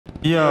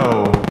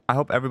Yo, I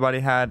hope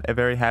everybody had a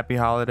very happy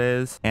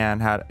holidays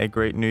and had a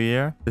great new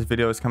year. This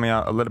video is coming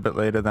out a little bit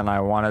later than I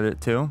wanted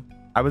it to.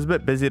 I was a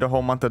bit busy the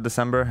whole month of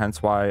December,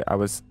 hence why I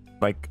was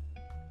like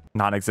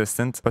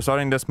non-existent. But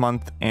starting this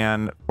month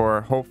and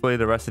for hopefully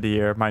the rest of the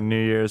year, my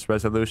New Year's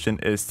resolution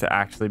is to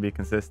actually be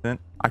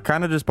consistent. I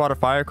kind of just bought a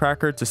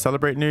firecracker to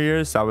celebrate New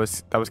Year's. That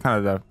was kind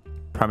of the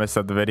premise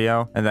of the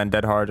video. And then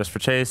Dead Hard just for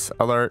chase,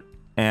 alert,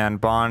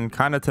 and Bond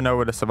kind of to know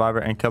where the survivor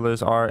and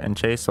killers are in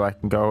chase so I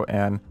can go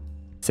and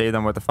save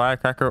them with a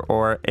firecracker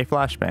or a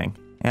flashbang.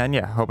 And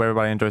yeah, hope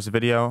everybody enjoys the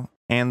video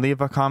and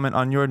leave a comment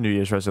on your New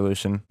Year's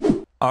resolution.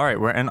 All right,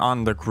 we're in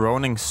on the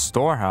groaning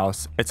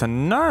storehouse. It's a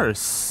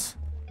nurse.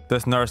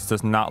 This nurse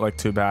does not look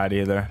too bad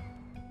either.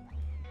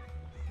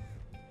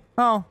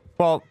 Oh,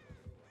 well,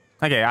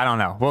 okay, I don't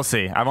know. We'll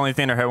see. I've only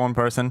seen her hit one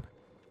person.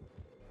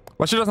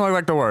 Well, she doesn't look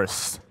like the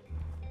worst.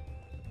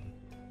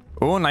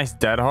 Oh, nice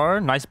Dead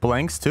Hard. Nice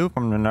blinks too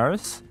from the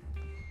nurse.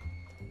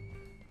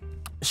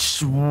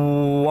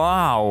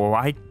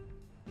 Wow,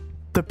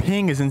 the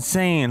ping is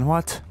insane.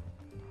 What?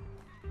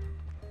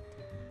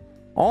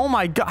 Oh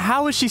my god,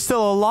 how is she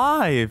still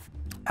alive?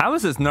 How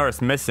is this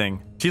nurse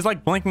missing? She's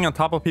like blinking on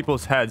top of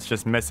people's heads,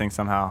 just missing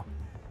somehow.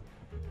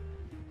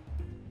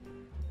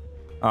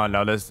 Oh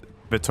no, this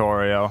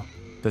Vittorio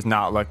does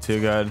not look too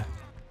good.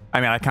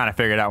 I mean, I kind of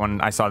figured out when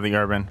I saw the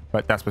urban,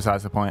 but that's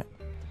besides the point.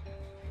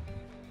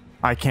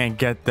 I can't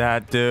get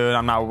that, dude.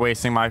 I'm not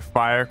wasting my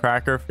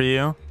firecracker for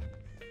you.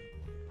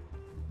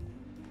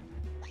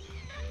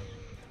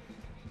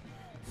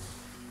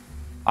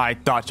 I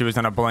thought she was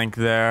gonna blink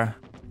there.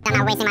 I'm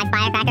not wasting my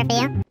firecracker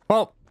for you.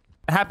 Well,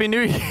 Happy New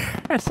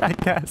Year's, I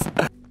guess.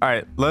 All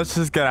right, let's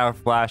just get our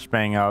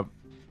flashbang up.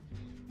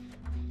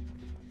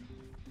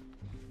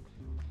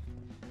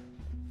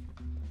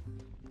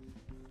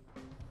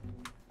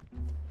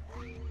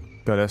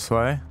 Go this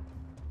way.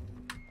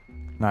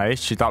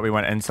 Nice. She thought we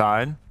went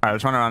inside. All right,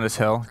 let's run around this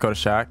hill. Go to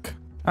shack.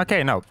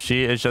 Okay, no,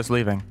 she is just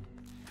leaving.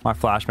 My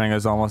flashbang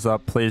is almost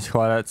up. Please,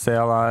 Claudette, stay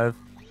alive.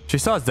 She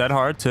still has Dead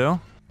Hard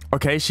too.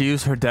 Okay, she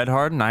used her Dead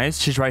Hard. Nice.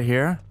 She's right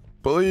here.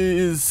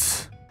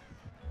 Please.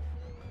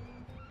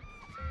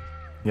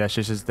 Yeah,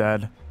 she's just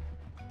dead.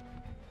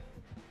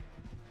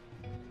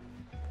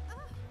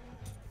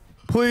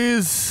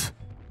 Please.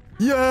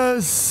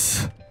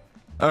 Yes.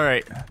 All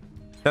right.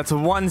 That's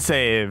one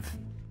save.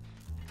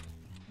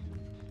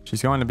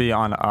 She's going to be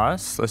on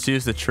us. Let's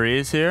use the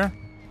trees here.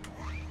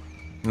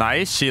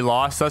 Nice. She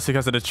lost us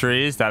because of the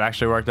trees. That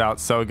actually worked out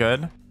so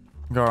good.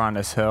 Go around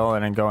this hill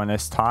and then go in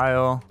this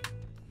tile.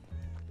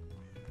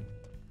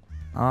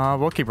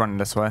 We'll keep running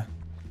this way.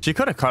 She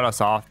could have cut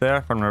us off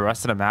there from the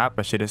rest of the map,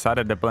 but she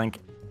decided to blink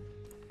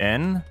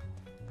in.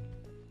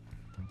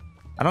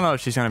 I don't know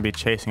if she's going to be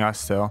chasing us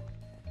still,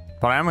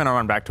 but I am going to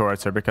run back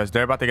towards her because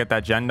they're about to get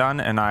that gen done,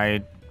 and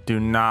I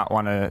do not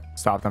want to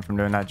stop them from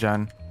doing that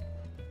gen.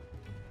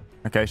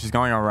 Okay, she's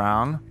going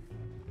around.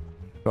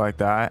 Go like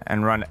that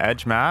and run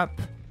edge map.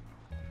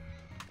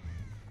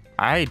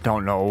 I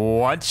don't know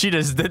what she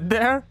just did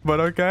there,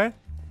 but okay.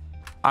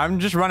 I'm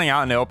just running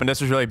out in the open.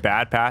 This was really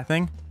bad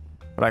pathing,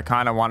 but I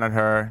kind of wanted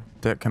her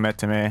to commit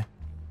to me.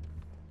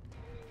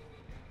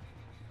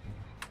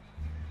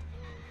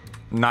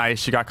 Nice.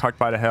 She got cucked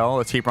by the hill.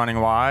 Let's keep running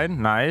wide.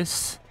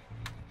 Nice.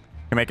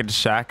 Can make it to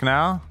shack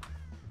now.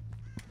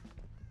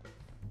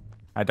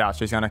 I doubt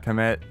she's going to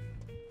commit.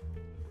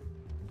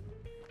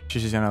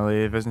 She's just going to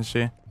leave, isn't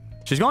she?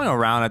 She's going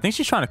around. I think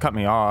she's trying to cut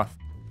me off.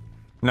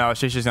 No,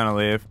 she's just going to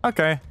leave.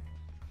 Okay.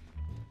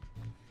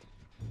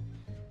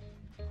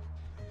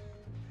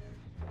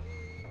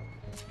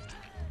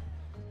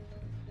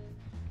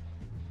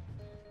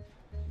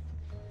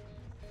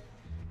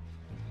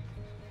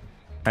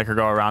 Make her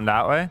go around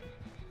that way.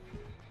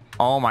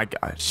 Oh my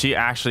god. She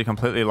actually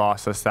completely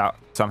lost us out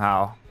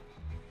somehow.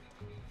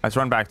 Let's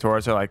run back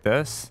towards her like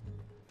this.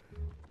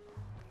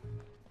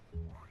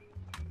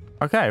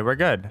 Okay, we're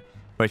good.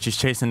 Wait, she's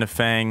chasing the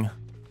Fang.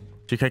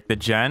 She kicked the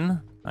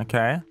gen.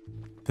 Okay.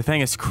 The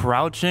Fang is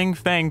crouching.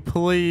 Fang,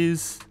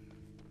 please.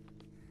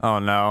 Oh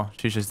no.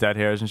 She's just dead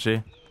here, isn't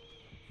she?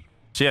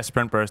 She has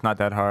sprint burst, not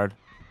that hard.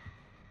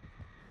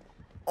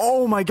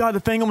 Oh my god,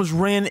 the Fang almost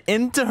ran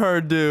into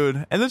her,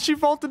 dude. And then she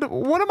vaulted.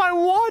 What am I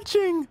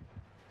watching?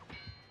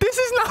 This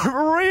is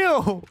not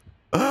real.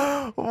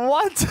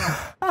 What?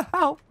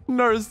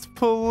 Nurse,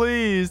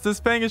 please. This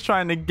Fang is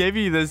trying to give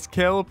you this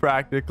kill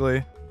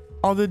practically.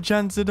 All the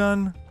gens are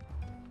done.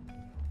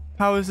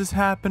 How is this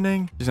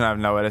happening? She's gonna have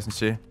no it, isn't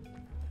she?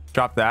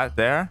 Drop that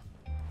there.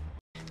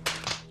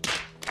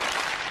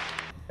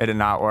 It did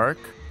not work.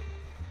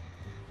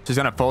 She's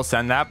gonna full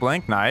send that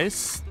blink.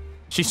 Nice.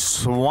 She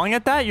swung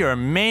at that? You're a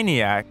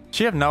maniac.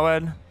 She have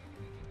no-ed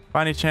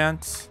by any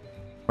chance?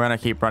 We're gonna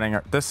keep running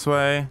her this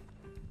way. I'm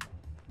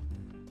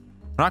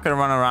not gonna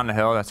run around the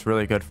hill. That's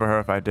really good for her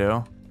if I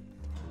do.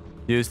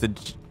 Use the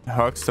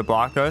hooks to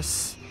block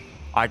us.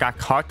 I got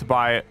cucked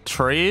by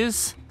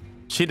trees.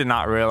 She did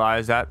not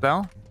realize that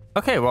though.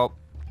 Okay, well,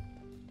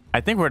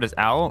 I think we're just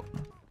out.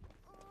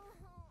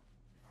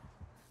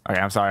 Okay,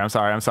 I'm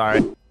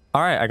sorry.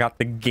 All right, I got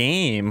the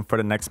game for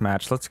the next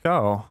match. Let's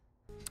go.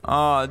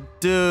 Oh,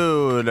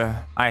 dude.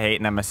 I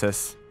hate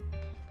Nemesis.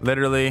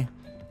 Literally.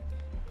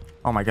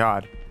 Oh my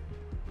god.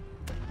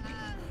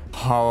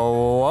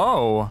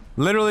 Hello.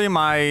 Literally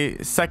my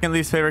second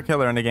least favorite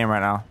killer in the game right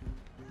now.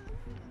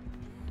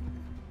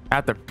 I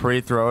have to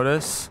pre-throw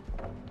this.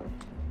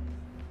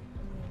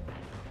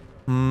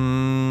 I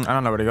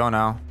don't know where to go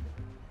now.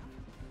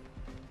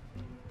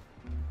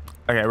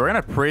 Okay, we're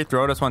gonna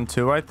pre-throw this one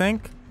too, I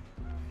think.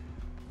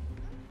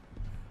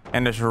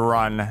 And just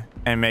run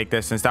and make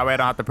distance. That way I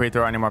don't have to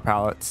pre-throw any more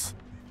pallets.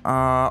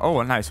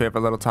 Oh, nice. We have a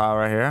little tile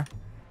right here.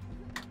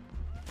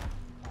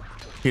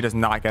 He does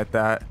not get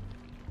that.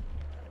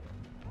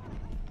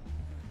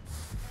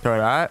 Throw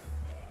that.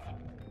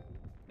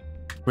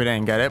 We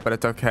didn't get it, but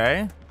it's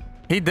okay.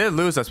 He did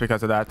lose us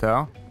because of that,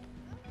 though.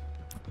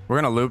 We're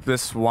gonna loop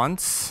this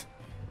once.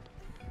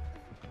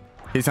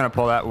 He's gonna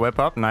pull that whip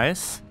up.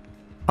 Nice.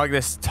 Hug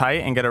this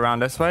tight and get around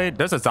this way.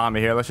 There's a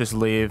zombie here. Let's just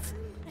leave.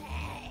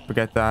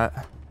 Forget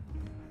that.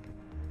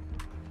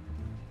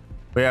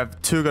 We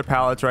have 2 good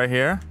pallets right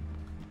here.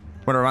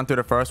 We're gonna run through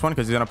the first one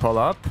because he's gonna pull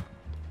up.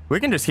 We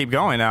can just keep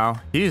going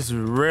now. He's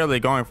really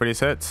going for these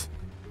hits.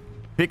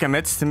 If he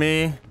commits to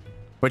me,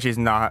 which he's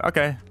not.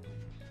 Okay.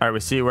 All right, we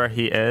see where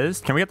he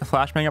is. Can we get the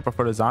flashbang up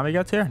before the zombie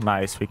gets here?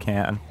 Nice, we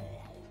can.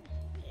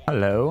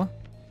 Hello.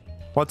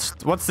 What's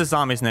the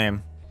zombie's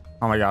name?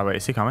 Oh my god, wait,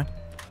 is he coming?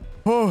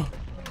 Oh,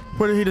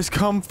 where did he just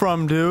come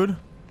from, dude?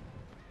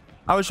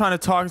 I was trying to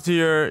talk to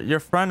your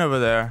friend over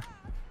there.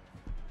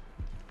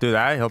 Do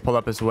that. He'll pull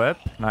up his whip.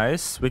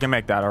 Nice. We can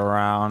make that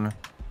around.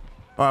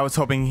 Oh, I was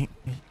hoping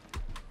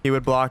he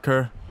would block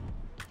her.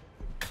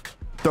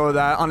 Throw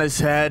that on his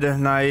head.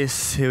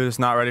 Nice. He was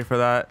not ready for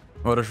that.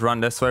 We'll just run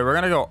this way. We're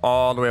gonna go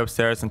all the way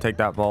upstairs and take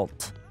that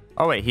vault.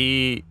 Oh wait,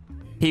 he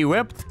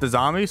whipped the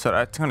zombie, so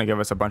that's gonna give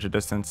us a bunch of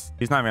distance.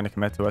 He's not even gonna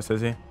commit to us, is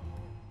he?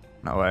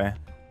 No way.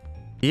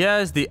 He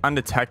has the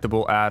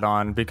undetectable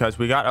add-on because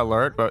we got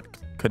alert but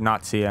could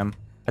not see him.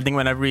 I think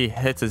whenever he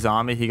hits a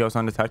zombie, he goes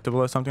undetectable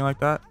or something like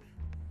that.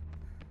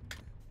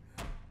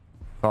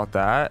 Thought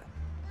that.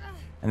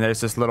 And there's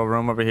this little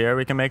room over here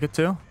we can make it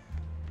to.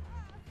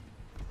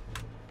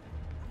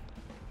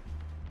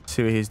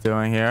 See what he's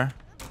doing here.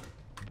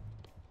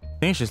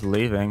 I think he's just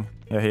leaving.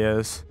 Yeah, he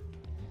is.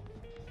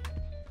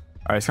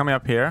 All right, he's coming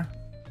up here.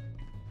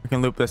 We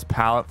can loop this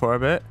pallet for a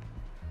bit.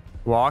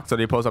 Walk so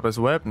that he pulls up his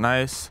whip.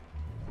 Nice.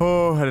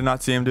 Oh, I did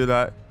not see him do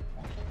that.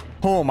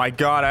 Oh my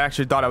god, I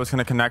actually thought I was going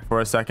to connect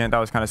for a second. That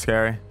was kind of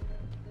scary.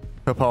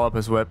 He'll pull up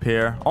his whip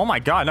here. Oh my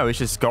god, no, he's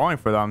just going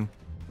for them.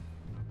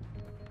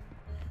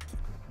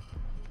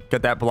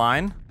 Get that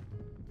blind.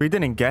 We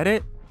didn't get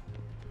it.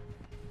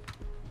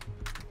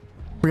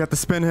 We have to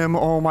spin him.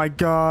 Oh my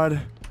god.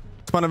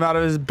 Spun him out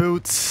of his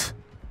boots.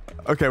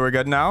 Okay, we're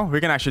good now. We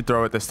can actually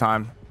throw it this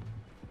time.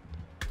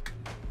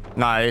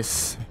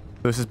 Nice.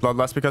 Loses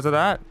bloodlust because of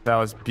that. That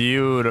was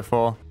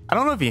beautiful. I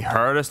don't know if he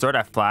heard us throw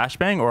that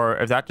flashbang or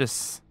if that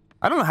just...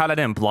 I don't know how that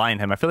didn't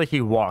blind him. I feel like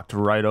he walked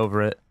right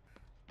over it.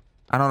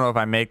 I don't know if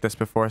I make this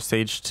before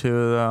stage 2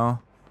 though.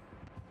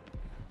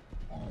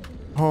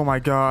 Oh my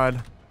god.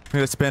 I'm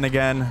gonna spin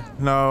again.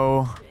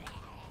 No.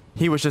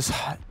 He was just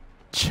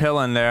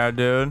chilling there,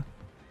 dude.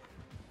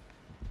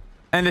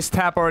 And this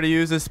tap already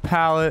used this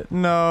pallet.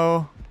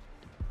 No.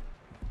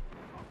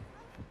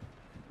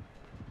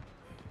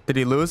 Did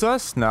he lose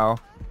us? No.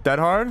 Dead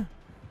hard?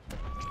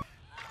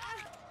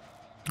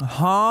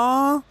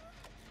 Huh?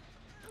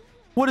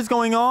 What is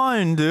going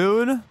on,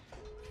 dude?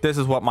 This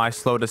is what my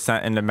slow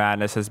descent into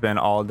madness has been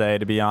all day,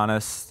 to be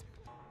honest.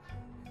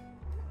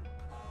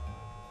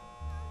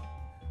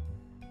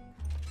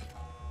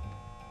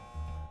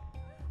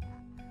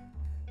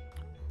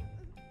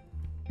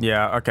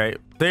 Yeah, okay.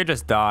 They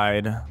just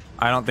died.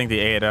 I don't think the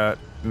Ada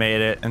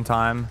made it in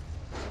time.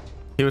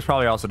 He was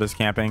probably also just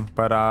camping,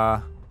 but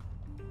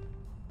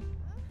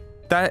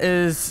that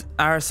is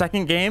our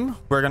second game.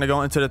 We're gonna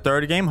go into the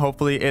third game.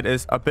 Hopefully it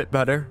is a bit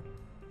better.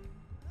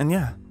 And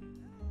yeah,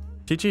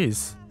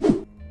 GG's.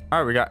 All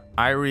right, we got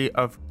Eyrie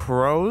of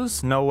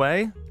Crows. No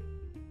way.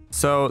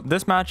 So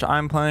this match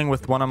I'm playing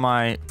with one of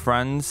my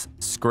friends,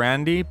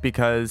 Scrandy,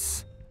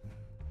 because...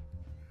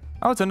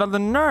 oh, it's another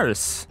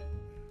nurse.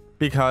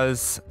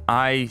 Because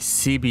I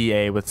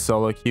CBA with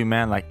solo queue,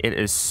 man. Like, it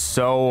is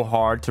so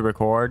hard to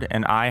record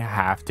and I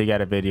have to get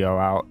a video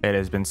out. It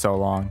has been so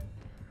long.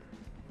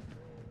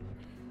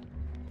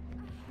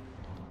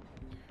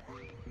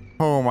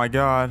 Oh my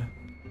god.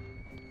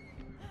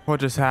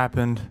 What just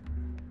happened?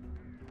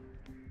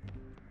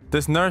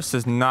 This nurse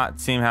does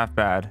not seem half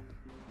bad.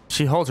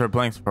 She holds her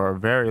blinks for a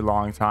very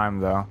long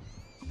time though.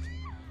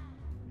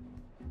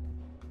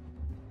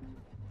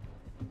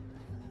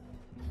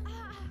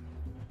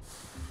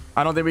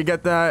 I don't think we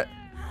get that.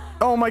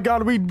 Oh my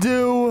god, we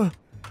do.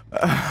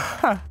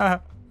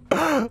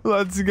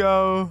 Let's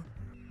go.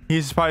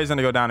 He's probably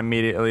gonna go down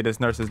immediately. This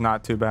nurse is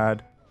not too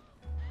bad.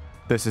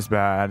 This is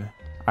bad.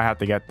 I have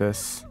to get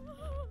this.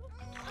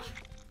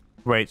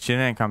 Wait, she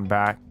didn't come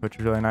back, which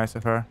is really nice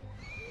of her.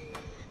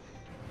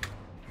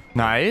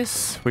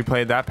 Nice. We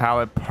played that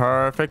pallet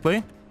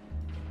perfectly.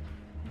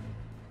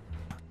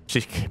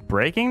 She's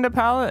breaking the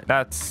pallet?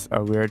 That's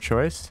a weird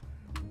choice.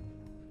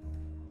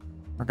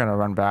 We're gonna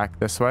run back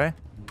this way.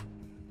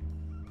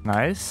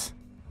 Nice.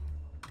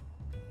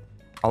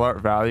 Alert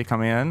value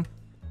coming in.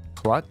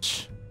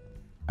 Clutch.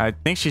 I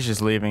think she's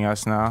just leaving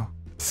us now.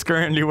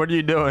 Scrandy, what are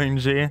you doing,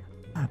 G?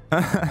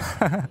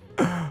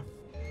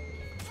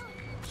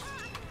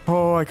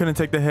 Oh, I couldn't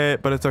take the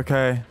hit, but it's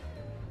okay.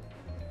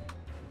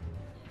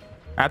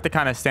 I have to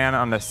kind of stand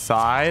on the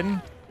side.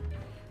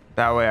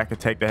 That way I could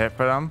take the hit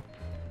for them.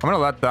 I'm going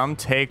to let them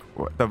take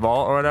the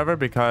vault or whatever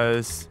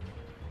because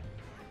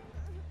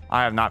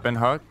I have not been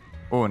hooked.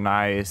 Oh,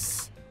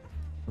 nice.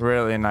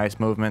 Really nice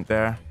movement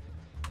there.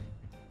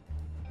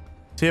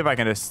 See if I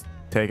can just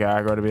take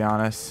aggro, to be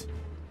honest.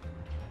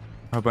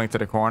 I'll blink to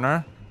the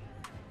corner.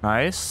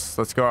 Nice.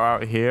 Let's go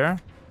out here.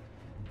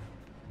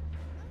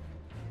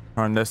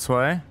 Run this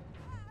way.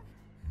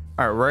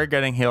 All right, we're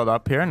getting healed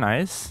up here.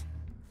 Nice.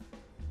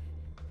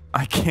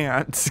 I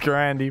can't.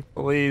 Scrandy,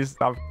 please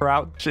stop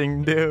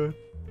crouching, dude.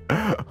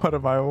 What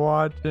am I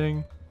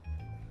watching?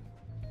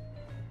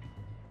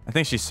 I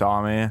think she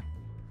saw me.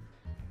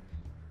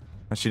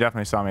 She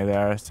definitely saw me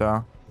there,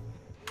 so.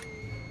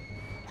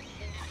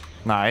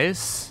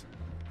 Nice.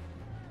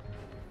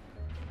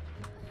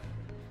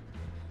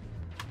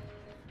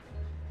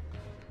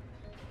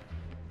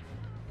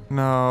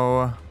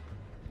 No.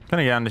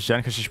 Gonna get on this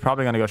gen because she's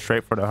probably gonna go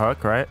straight for the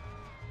hook, right?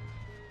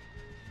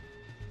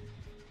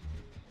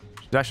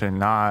 She's actually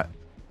not.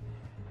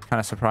 Kind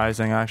of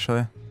surprising,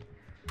 actually.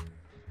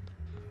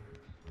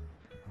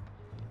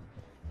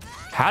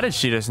 How did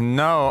she just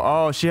know?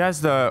 Oh, she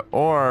has the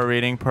aura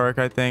reading perk,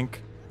 I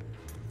think.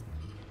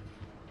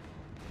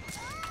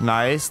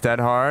 Nice, dead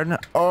hard.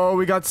 Oh,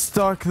 we got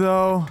stuck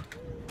though.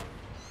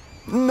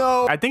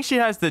 No. I think she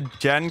has the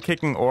gen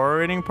kicking aura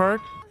reading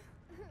perk.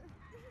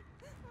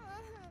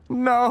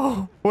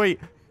 No. Wait.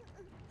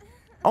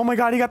 Oh my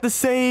god, he got the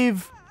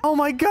save. Oh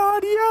my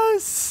god,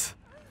 yes.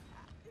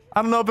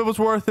 I don't know if it was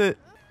worth it.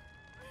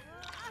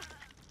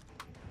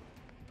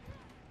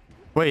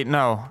 Wait,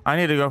 no. I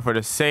need to go for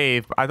the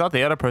save. I thought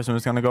the other person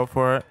was going to go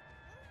for it.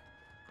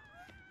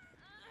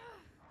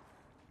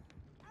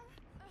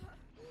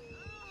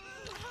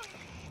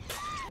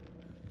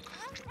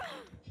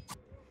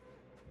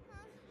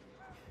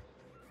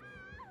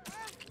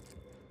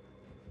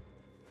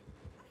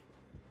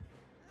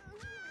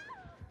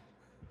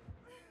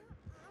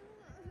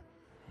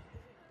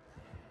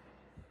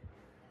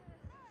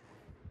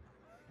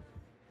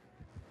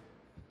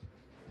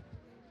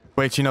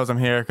 Wait, she knows I'm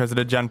here because of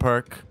the gen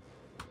perk.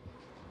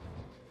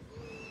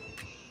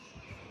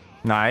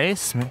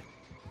 Nice.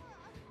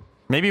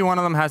 Maybe one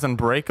of them has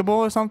unbreakable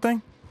or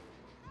something.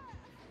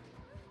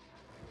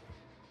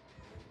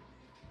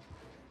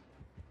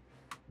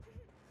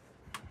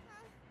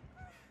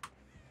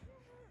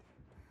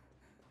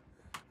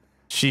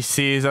 She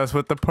sees us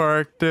with the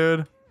perk,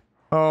 dude.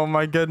 Oh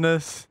my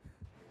goodness.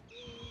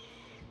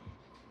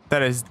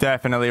 That is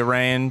definitely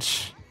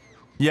range.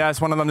 Yes,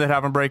 one of them did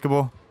have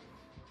unbreakable.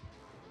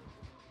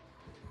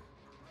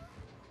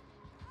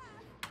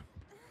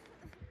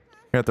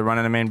 We have to run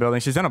in the main building.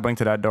 She's gonna blink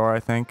to that door,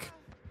 I think.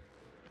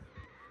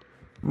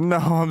 No,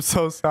 I'm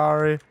so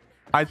sorry.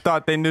 I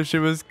thought they knew she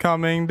was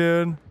coming,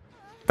 dude.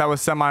 That was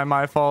semi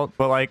my fault,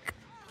 but like,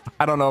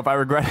 I don't know if I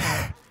regret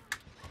it.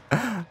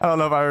 I don't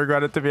know if I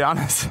regret it, to be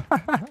honest.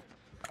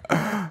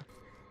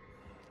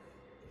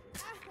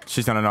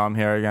 She's gonna know I'm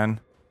here again.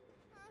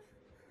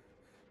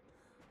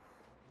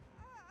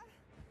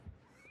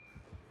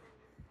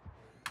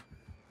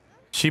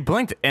 She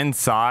blinked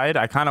inside.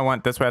 I kind of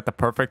went this way at the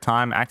perfect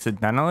time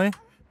accidentally.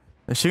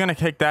 Is she going to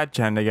kick that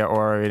gen to get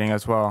aura reading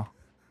as well?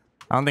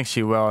 I don't think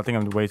she will. I think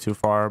I'm way too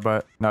far,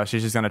 but no,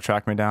 she's just going to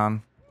track me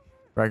down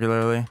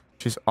regularly.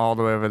 She's all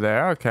the way over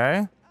there.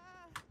 Okay.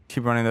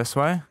 Keep running this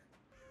way.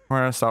 We're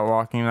going to start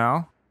walking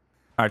now.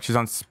 All right, she's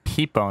on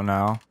Peepo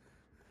now.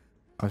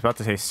 I was about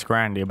to say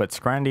Scrandy, but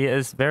Scrandy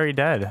is very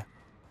dead.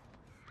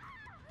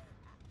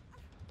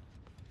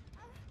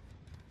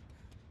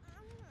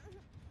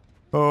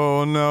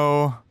 Oh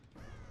no.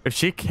 If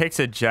she kicks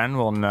a gen,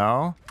 we'll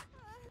know.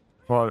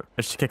 Well,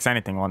 if she kicks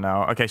anything, we'll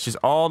know. Okay, she's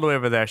all the way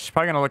over there. She's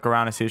probably gonna look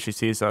around and see if she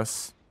sees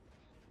us.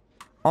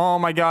 Oh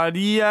my god,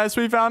 yes,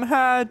 we found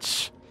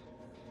Hatch.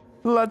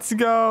 Let's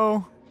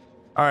go.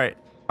 All right.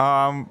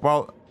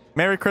 Well,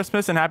 Merry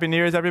Christmas and Happy New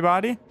Year's,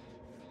 everybody.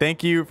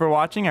 Thank you for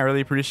watching. I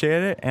really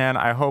appreciate it. And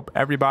I hope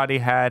everybody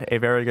had a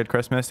very good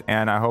Christmas.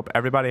 And I hope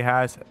everybody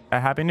has a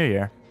Happy New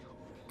Year.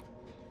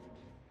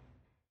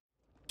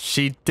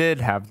 She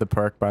did have the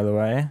perk, by the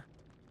way.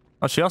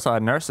 Oh, she also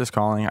had nurses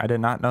calling. I did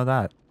not know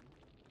that.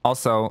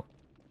 Also,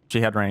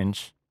 she had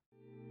range.